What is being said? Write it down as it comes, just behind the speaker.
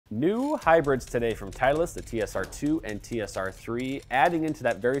New hybrids today from Titleist, the TSR2 and TSR3, adding into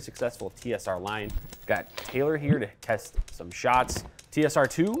that very successful TSR line. Got Taylor here to test some shots.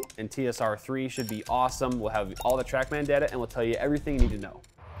 TSR2 and TSR3 should be awesome. We'll have all the TrackMan data and we'll tell you everything you need to know.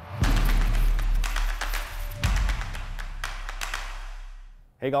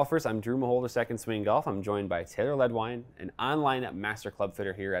 Hey golfers, I'm Drew Mahowald of Second Swing Golf. I'm joined by Taylor Ledwein, an online master club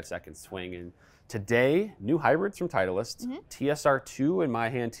fitter here at Second Swing. And today, new hybrids from Titleist, TSR2 in my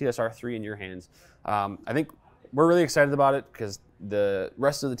hand, TSR3 in your hands. I think we're really excited about it because the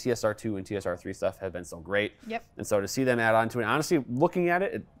rest of the TSR2 and TSR3 stuff have been so great. Yep. And so to see them add on to it, honestly, looking at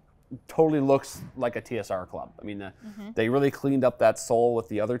it, it totally looks like a TSR club. I mean, they really cleaned up that sole with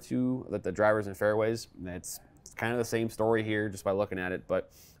the other two, the drivers and fairways. It's kind of the same story here just by looking at it, but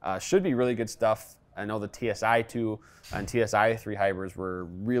should be really good stuff. I know the TSI2 and TSI3 hybrids were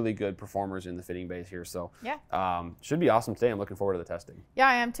really good performers in the fitting bays here, so yeah, should be awesome today. I'm looking forward to the testing. Yeah,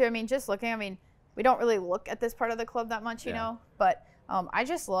 I am too. I mean, just looking, I mean, we don't really look at this part of the club that much, you know, but I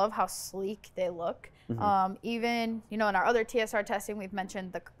just love how sleek they look. Even, you know, in our other TSR testing, we've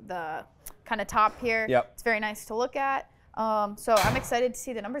mentioned the kind of top here. Yep. It's very nice to look at. So I'm excited to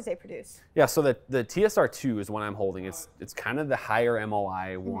see the numbers they produce. Yeah, so the TSR2 is one I'm holding. It's kind of the higher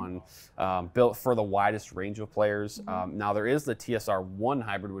MOI one, built for the widest range of players. Now there is the TSR1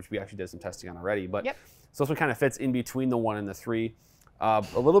 hybrid, which we actually did some testing on already, but so this one kind of fits in between the 1 and the 3. A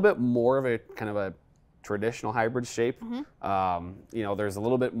little bit more of a kind of a traditional hybrid shape. You know, there's a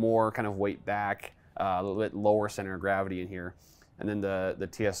little bit more kind of weight back, a little bit lower center of gravity in here. And then the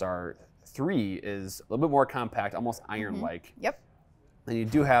TSR3 is a little bit more compact, almost iron-like. Yep. And you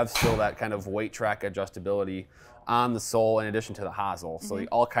do have still that kind of weight track adjustability on the sole in addition to the hosel. So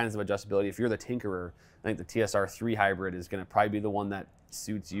all kinds of adjustability. If you're the tinkerer, I think the TSR3 hybrid is going to probably be the one that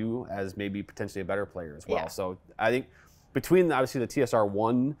suits you as maybe potentially a better player as well. Yeah. So I think between obviously the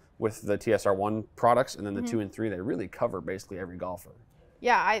TSR1 with the TSR1 products and then the 2 and 3, they really cover basically every golfer.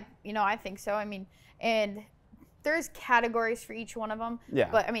 Yeah, I think so. I mean, and there's categories for each one of them. Yeah.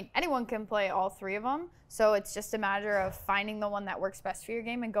 But I mean, anyone can play all 3 of them. So it's just a matter of finding the one that works best for your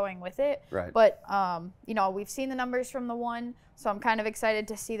game and going with it. Right. But you know, we've seen the numbers from the 1, so I'm kind of excited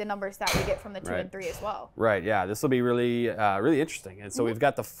to see the numbers that we get from the 2 and 3 as well. Right. Yeah. This will be really, really interesting. And so we've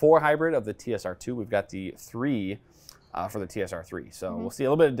got the 4 hybrid of the TSR2. We've got the 3 for the TSR3. So we'll see a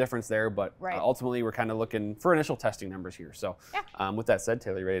little bit of difference there, but ultimately we're kind of looking for initial testing numbers here. So with that said,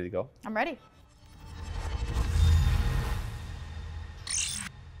 Taylor, you ready to go? I'm ready.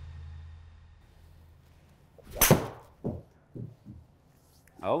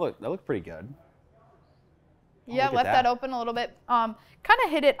 Oh, look, that looked pretty good. Yeah, left that open a little bit. Kind of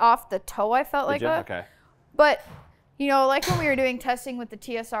hit it off the toe, I felt like. Okay. But, you know, like when we were doing testing with the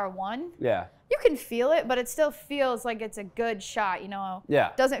TSR1, you can feel it, but it still feels like it's a good shot, you know? Yeah.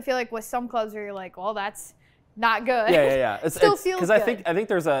 It doesn't feel like with some clubs where you're like, well, that's not good. Yeah. It still feels good. Because I think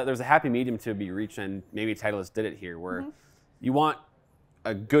there's a happy medium to be reached, and maybe Titleist did it here, where you want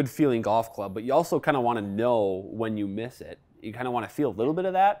a good feeling golf club, but you also kind of want to know when you miss it. You kind of want to feel a little bit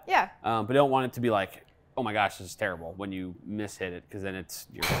of that. Yeah. But you don't want it to be like, oh my gosh, this is terrible when you mishit it, because then it's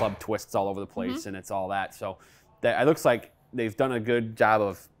your club twists all over the place and it's all that. So it looks like they've done a good job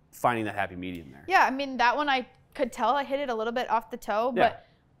of finding that happy medium there. Yeah, I mean, that one I could tell I hit it a little bit off the toe, but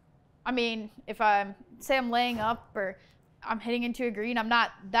I mean, if I'm laying up or I'm hitting into a green, I'm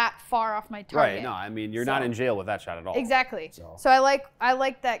not that far off my target. Right, no, I mean, you're not in jail with that shot at all. Exactly. So I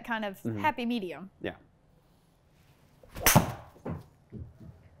like that kind of happy medium. Yeah.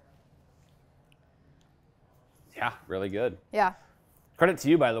 Yeah, really good. Yeah. Credit to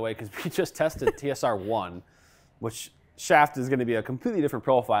you, by the way, because we just tested TSR1, which shaft is going to be a completely different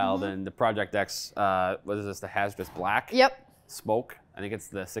profile than the Project X, what is this, the Hazardous Black? Yep. Smoke. I think it's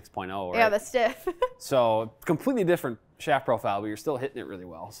the 6.0, right? Yeah, the stiff. So completely different shaft profile, but you're still hitting it really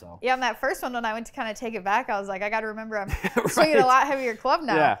well. So yeah, on that first one, when I went to kind of take it back, I was like, I got to remember I'm swinging a lot heavier club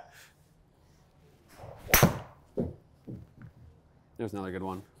now. Yeah. There's another good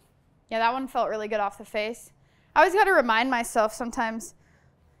one. Yeah, that one felt really good off the face. I always got to remind myself sometimes,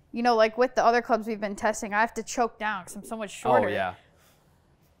 you know, like with the other clubs we've been testing, I have to choke down because I'm so much shorter. Oh, yeah.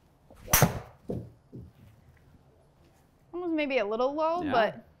 Almost maybe a little low,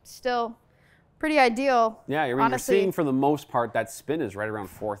 but still pretty ideal. Yeah, you're seeing for the most part that spin is right around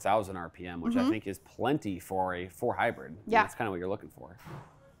 4,000 RPM, which I think is plenty for a 4 hybrid. Yeah. That's kind of what you're looking for.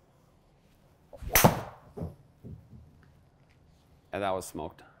 And that was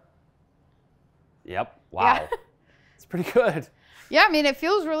smoked. Yep. Wow. Yeah. It's pretty good. Yeah, I mean, it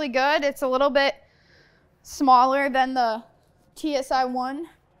feels really good. It's a little bit smaller than the TSI1.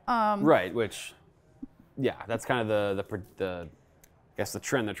 Right, which, yeah, that's kind of the guess, the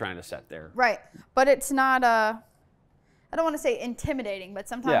trend they're trying to set there. Right. But it's not, I don't want to say intimidating, but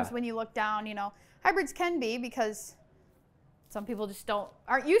sometimes when you look down, you know, hybrids can be because some people just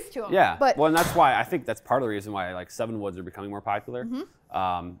aren't used to them. Yeah. But well, and that's why I think that's part of the reason why like 7-woods are becoming more popular.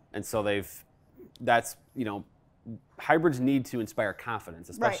 And so you know, hybrids need to inspire confidence,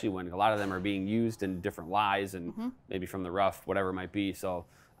 especially when a lot of them are being used in different lies and maybe from the rough, whatever it might be. So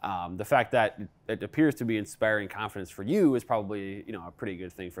the fact that it appears to be inspiring confidence for you is probably, you know, a pretty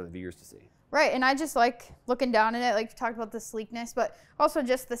good thing for the viewers to see. Right, and I just like looking down at it, like you talked about the sleekness, but also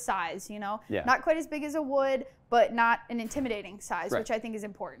just the size, you know? Yeah. Not quite as big as a wood, but not an intimidating size, which I think is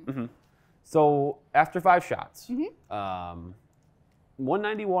important. So after 5 shots,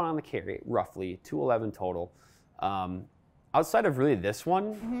 191 on the carry, roughly, 211 total. Outside of really this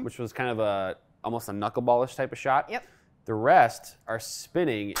one, which was kind of almost a knuckleballish type of shot, the rest are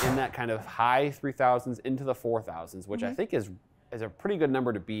spinning in that kind of high 3,000s into the 4,000s, which I think is a pretty good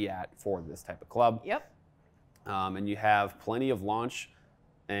number to be at for this type of club. And you have plenty of launch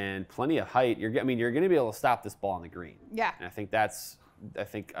and plenty of height. You're going to be able to stop this ball on the green. And I think that's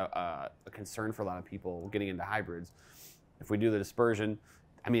a concern for a lot of people getting into hybrids. If we do the dispersion,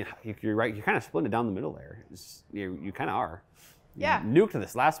 I mean, you're right. You're kind of splitting it down the middle there. You kind of are. You nuked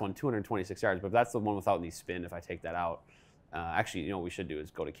this last one, 226 yards, but that's the one without any spin. If I take that out, actually, you know what we should do is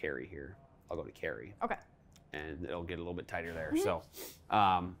go to carry here. I'll go to carry. Okay. And it'll get a little bit tighter there. So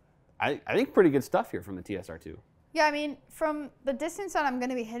I think pretty good stuff here from the TSR2. Yeah, I mean, from the distance that I'm going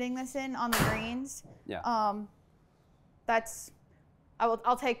to be hitting this in on the greens,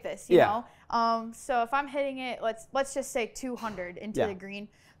 I'll take this, you know. So if I'm hitting it, let's just say 200 into the green.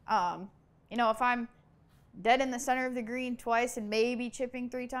 You know, if I'm dead in the center of the green twice and maybe chipping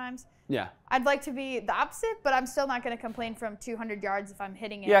 3 times, I'd like to be the opposite, but I'm still not going to complain from 200 yards if I'm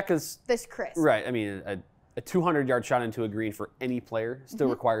hitting it this crisp. Right. I mean, a 200-yard shot into a green for any player still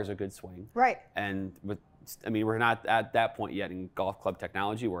requires a good swing. Right. And we're not at that point yet in golf club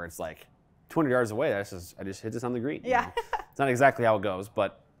technology where it's like 200 yards away, I just hit this on the green. You know? It's not exactly how it goes,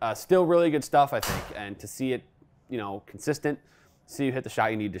 but still really good stuff, I think. And to see it, you know, consistent, see you hit the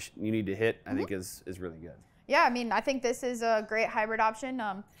shot you need to hit, I think is really good. Yeah, I mean, I think this is a great hybrid option.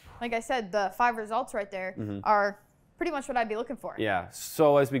 Like I said, the 5 results right there are pretty much what I'd be looking for. Yeah.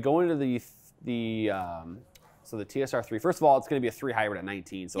 So as we go into the TSR3, first of all, it's going to be a 3 hybrid at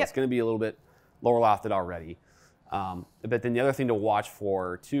 19, so it's going to be a little bit lower lofted already. But then the other thing to watch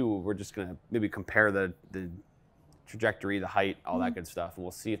for too, we're just going to maybe compare the trajectory, the height, all that good stuff, and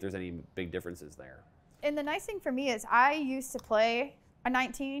we'll see if there's any big differences there. And the nice thing for me is I used to play a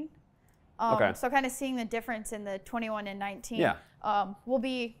 19, so kind of seeing the difference in the 21 and 19 will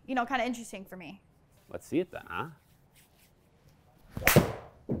be, you know, kind of interesting for me. Let's see it then, huh?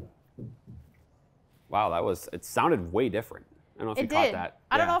 Wow, it sounded way different. I don't know if you caught that.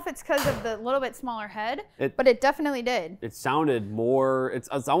 I don't know if it's because of the little bit smaller head, but it definitely did. It sounded more, it's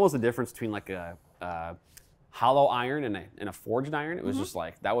almost a difference between like a hollow iron and a forged iron. It was just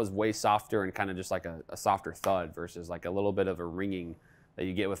like, that was way softer and kind of just like a softer thud versus like a little bit of a ringing that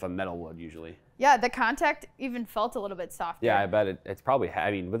you get with a metal wood usually. Yeah, the contact even felt a little bit softer. Yeah, I bet it's probably,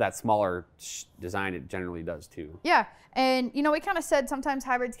 I mean, with that smaller design, it generally does too. Yeah, and you know, we kind of said sometimes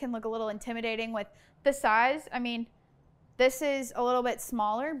hybrids can look a little intimidating with the size. I mean, this is a little bit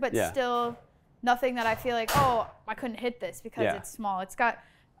smaller, but still nothing that I feel like, oh, I couldn't hit this because it's small. It's got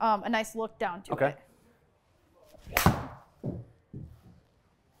a nice look down to it.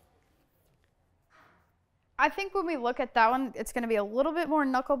 I think when we look at that one, it's going to be a little bit more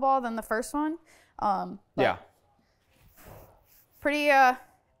knuckleball than the first one. Pretty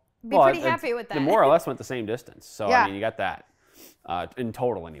happy with that. They more or less went the same distance. So, I mean, you got that in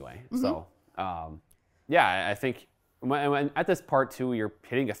total anyway. So, I think when at this part too, you're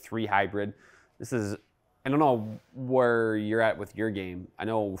hitting a 3 hybrid. This is, I don't know where you're at with your game. I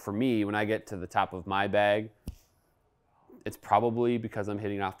know for me, when I get to the top of my bag, it's probably because I'm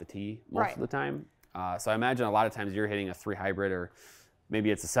hitting off the tee most of the time. So I imagine a lot of times you're hitting a 3 hybrid, or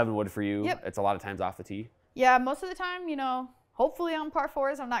maybe it's a 7-wood for you. It's a lot of times off the tee. Yeah, most of the time, you know, hopefully on par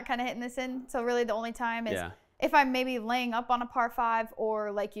 4s, I'm not kind of hitting this in. So really the only time is if I'm maybe laying up on a par 5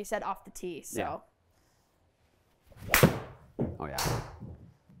 or, like you said, off the tee. So. Oh, yeah.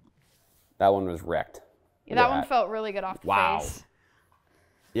 That one was wrecked. Yeah, that one felt really good off the face.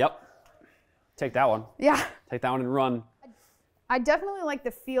 Yep. Take that one. Yeah. Take that one and run. I definitely like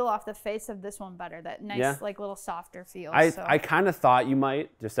the feel off the face of this one better. That nice, like, little softer feel. I kind of thought you might,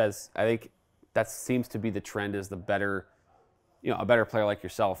 just as I think that seems to be the trend, is the better, you know, a better player like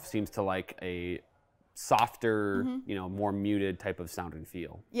yourself seems to like a softer, you know, more muted type of sound and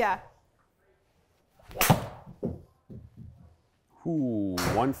feel. Yeah. Ooh,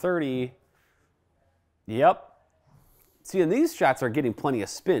 130. Yep. See, and these shots are getting plenty of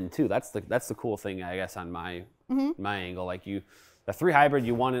spin too. That's the cool thing, I guess, on my angle. Like the 3 hybrid,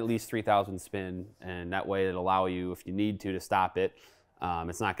 you want at least 3,000 spin, and that way it'll allow you, if you need to stop it.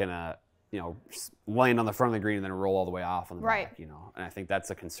 It's not gonna, land on the front of the green and then roll all the way off on the back. And I think that's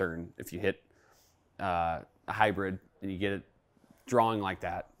a concern if you hit a hybrid and you get it drawing like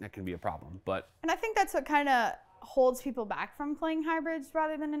that. That can be a problem. And I think that's what kind of holds people back from playing hybrids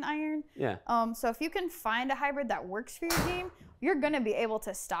rather than an iron. Yeah. So if you can find a hybrid that works for your game, you're going to be able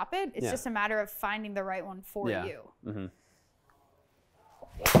to stop it. It's just a matter of finding the right one for you. Mm-hmm.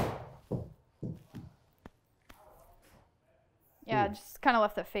 Yeah, just kind of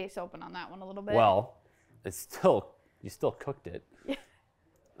left the face open on that one a little bit. Well, you still cooked it.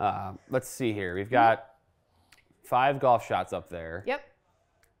 Let's see here. We've got 5 golf shots up there. Yep.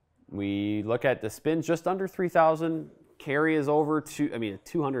 We look at the spins just under 3,000. Carry is over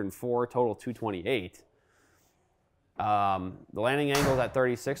 204, total 228. The landing angle is at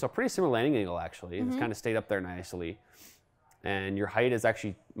 36, so pretty similar landing angle actually. It's kind of stayed up there nicely. And your height is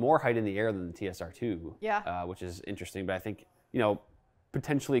actually more height in the air than the TSR2, which is interesting. But I think,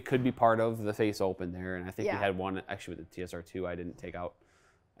 potentially could be part of the face open there. And I think we had one actually with the TSR2 I didn't take out.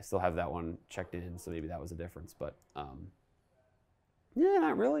 I still have that one checked in, so maybe that was a difference. But yeah,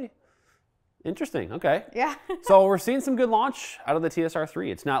 not really. Interesting. Okay. Yeah. So we're seeing some good launch out of the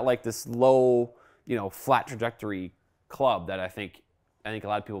TSR3. It's not like this low, flat trajectory club that I think a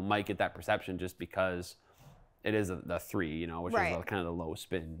lot of people might get that perception just because it is the 3, which is kind of the low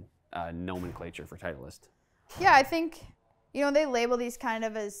spin nomenclature for Titleist. Yeah, I think, they label these kind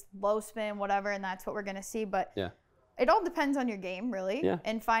of as low spin, whatever, and that's what we're going to see. But it all depends on your game, really,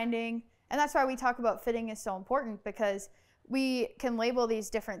 and finding, and that's why we talk about fitting is so important, because we can label these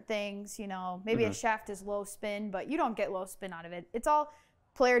different things, maybe a shaft is low spin, but you don't get low spin out of it. It's all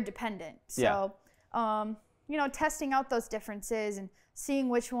player dependent. So, testing out those differences and seeing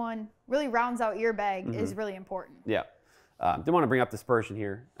which one really rounds out your bag is really important. Yeah. Didn't want to bring up dispersion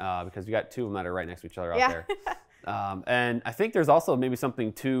here because we got 2 of them that are right next to each other out there. And I think there's also maybe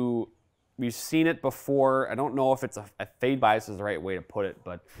something to, we've seen it before. I don't know if it's a fade bias is the right way to put it,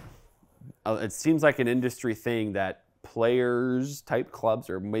 but it seems like an industry thing that players type clubs,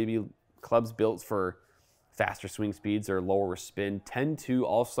 or maybe clubs built for faster swing speeds or lower spin, tend to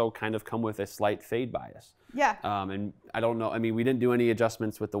also kind of come with a slight fade bias. Yeah. And I don't know. I mean, we didn't do any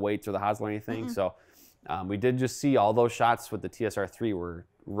adjustments with the weights or the hosel or anything. So we did just see all those shots with the TSR3 were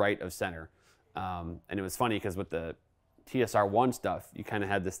right of center. And it was funny because with the TSR1 stuff, you kind of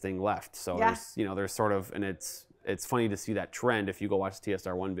had this thing left. So there's sort of, and it's funny to see that trend. If you go watch the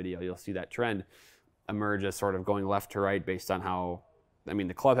TSR1 video, you'll see that trend emerge as sort of going left to right based on how,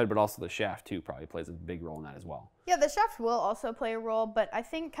 the club head, but also the shaft too probably plays a big role in that as well. Yeah, the shaft will also play a role, but I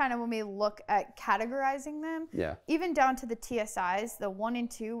think kind of when we look at categorizing them, even down to the TSIs, the 1 and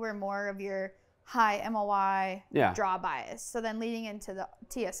 2 were more of your high MOI draw bias. So then leading into the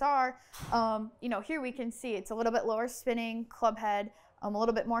TSR, here we can see it's a little bit lower spinning club head, a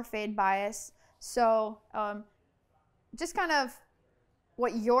little bit more fade bias. So just kind of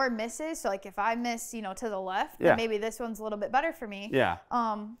what your miss is. So like if I miss, to the left, then maybe this one's a little bit better for me. Yeah.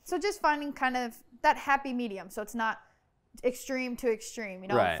 So just finding kind of that happy medium. So it's not extreme to extreme,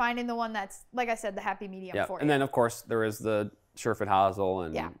 finding the one that's, like I said, the happy medium for you. And then of course there is the Surefit hosel,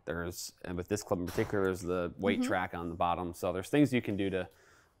 and with this club in particular, there's the weight track on the bottom. So there's things you can do to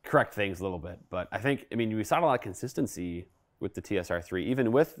correct things a little bit. But I think, we saw a lot of consistency with the TSR3,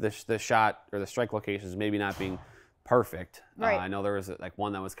 even with the shot or the strike locations maybe not being perfect. I know there was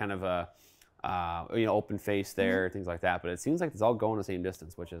one that was kind of a open face there, things like that. But it seems like it's all going the same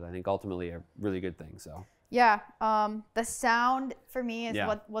distance, which is I think ultimately a really good thing. So yeah, the sound for me is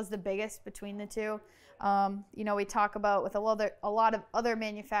what was the biggest between the two. We talk about with a lot of other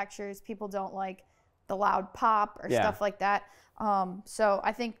manufacturers, people don't like the loud pop or stuff like that. So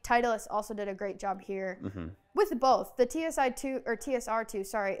I think Titleist also did a great job here with both. The TSI2 or TSR2,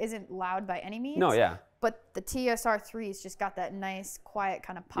 sorry, isn't loud by any means. No, yeah. But the TSR3's just got that nice, quiet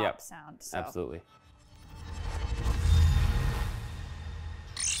kind of pop sound. So. Absolutely.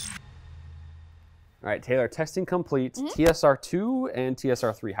 All right, Taylor, testing complete. TSR2 and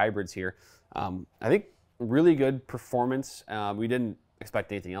TSR3 hybrids here. I think really good performance. We didn't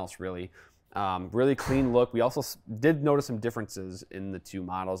expect anything else, really. Really clean look. We also did notice some differences in the 2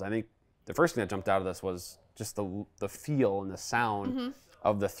 models. I think the first thing that jumped out of this was just the feel and the sound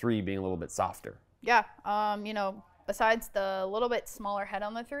of the 3 being a little bit softer. Yeah, besides the little bit smaller head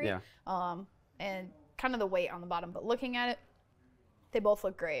on the 3, and kind of the weight on the bottom, but looking at it, they both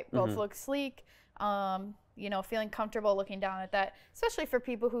look great. Both look sleek. you know, feeling comfortable looking down at that, especially for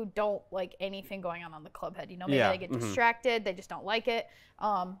people who don't like anything going on the club head. You know, maybe they get distracted, they just don't like it.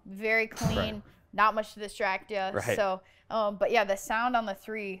 Very clean, not much to distract you. So, but yeah, the sound on the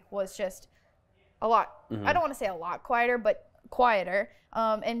 3 was just a lot. I don't want to say a lot quieter, but quieter,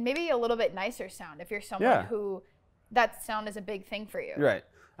 and maybe a little bit nicer sound if you're someone who that sound is a big thing for you. Right.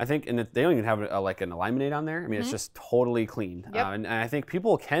 I think, and they don't even have like an eliminate on there. I mean, it's just totally clean. And I think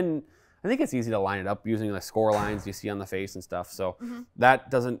people can, I think it's easy to line it up using the score lines you see on the face and stuff. So that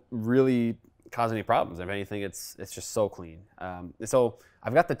doesn't really cause any problems. If anything, it's just so clean. So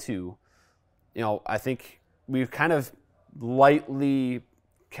I've got the 2. You know, I think we've kind of lightly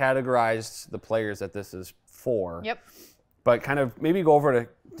categorized the players that this is for. But kind of maybe go over to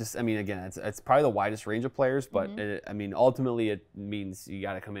just, I mean, again, it's probably the widest range of players, but I mean, ultimately it means you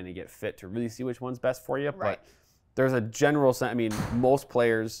got to come in and get fit to really see which one's best for you. But there's a general sense, I mean, most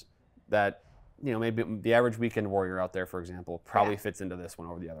players that, you know, maybe the average weekend warrior out there, for example, probably fits into this one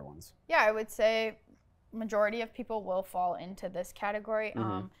over the other ones. Yeah, I would say majority of people will fall into this category.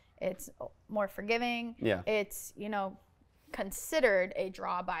 It's more forgiving. It's, you know, considered a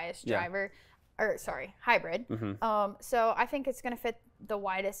draw bias driver. Or sorry, hybrid. So I think it's going to fit the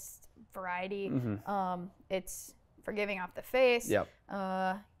widest variety. It's forgiving off the face. You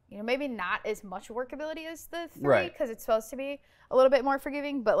know, maybe not as much workability as the 3 because it's supposed to be a little bit more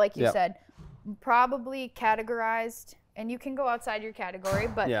forgiving. But like you said, probably categorized, and you can go outside your category,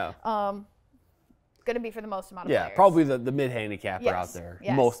 but going to be for the most amount of players. Probably the mid handicapper out there.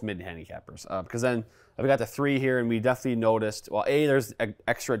 Most mid handicappers, because then I've got the 3 here, and we definitely noticed. Well, there's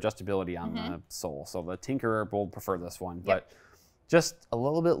extra adjustability on the sole, so the Tinkerer will prefer this one, but just a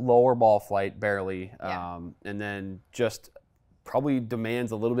little bit lower ball flight, barely, and then just probably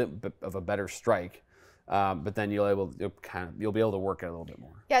demands a little bit of a better strike. But then you'll be able to work it a little bit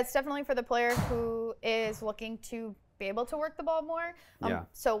more. Yeah, it's definitely for the player who is looking to be able to work the ball more.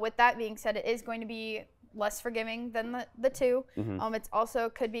 So with that being said, it is going to be less forgiving than the 2. It's also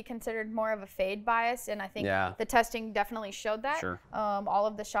could be considered more of a fade bias, and I think the testing definitely showed that. All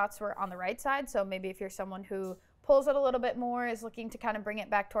of the shots were on the right side, so maybe if you're someone who pulls it a little bit more, is looking to kind of bring it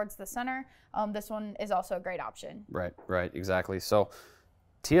back towards the center, this one is also a great option. Right, exactly. So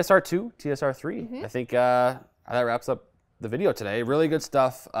TSR2, TSR3, I think that wraps up the video today. Really good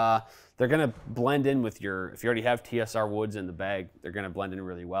stuff. They're going to blend in with if you already have TSR woods in the bag, they're going to blend in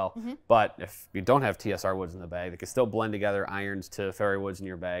really well. But if you don't have TSR woods in the bag, they can still blend together irons to fairway woods in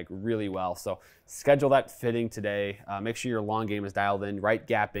your bag really well. So schedule that fitting today. Make sure your long game is dialed in, right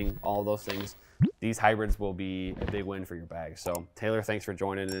gapping, all those things. These hybrids will be a big win for your bag. So Taylor, thanks for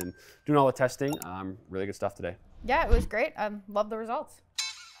joining and doing all the testing. Really good stuff today. Yeah, it was great. Love the results.